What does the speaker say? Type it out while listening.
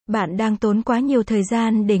Bạn đang tốn quá nhiều thời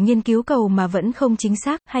gian để nghiên cứu cầu mà vẫn không chính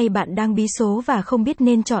xác, hay bạn đang bí số và không biết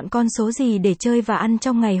nên chọn con số gì để chơi và ăn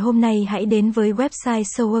trong ngày hôm nay? Hãy đến với website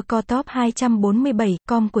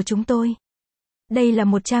SourceCoreTop247.com của chúng tôi. Đây là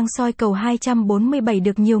một trang soi cầu 247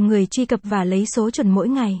 được nhiều người truy cập và lấy số chuẩn mỗi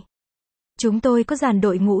ngày. Chúng tôi có dàn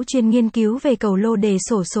đội ngũ chuyên nghiên cứu về cầu lô đề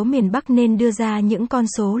xổ số miền Bắc nên đưa ra những con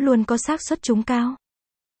số luôn có xác suất trúng cao.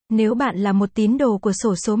 Nếu bạn là một tín đồ của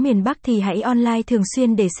xổ số miền Bắc thì hãy online thường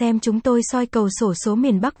xuyên để xem chúng tôi soi cầu xổ số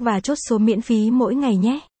miền Bắc và chốt số miễn phí mỗi ngày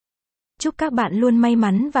nhé. Chúc các bạn luôn may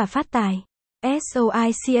mắn và phát tài.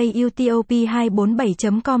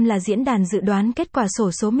 SourceCoreTop247.com là diễn đàn dự đoán kết quả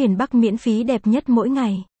xổ số miền Bắc miễn phí đẹp nhất mỗi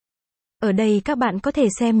ngày. Ở đây các bạn có thể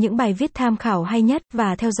xem những bài viết tham khảo hay nhất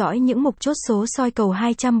và theo dõi những mục chốt số soi cầu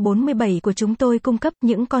 247 của chúng tôi cung cấp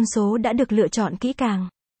những con số đã được lựa chọn kỹ càng.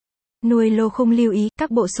 Nuôi lô khung lưu ý,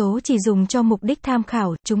 các bộ số chỉ dùng cho mục đích tham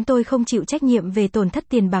khảo, chúng tôi không chịu trách nhiệm về tổn thất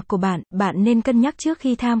tiền bạc của bạn, bạn nên cân nhắc trước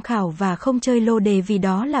khi tham khảo và không chơi lô đề vì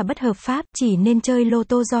đó là bất hợp pháp, chỉ nên chơi lô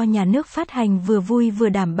tô do nhà nước phát hành vừa vui vừa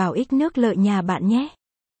đảm bảo ích nước lợi nhà bạn nhé.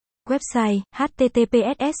 Website: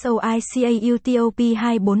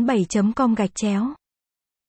 https://sourcecoretop247.com/.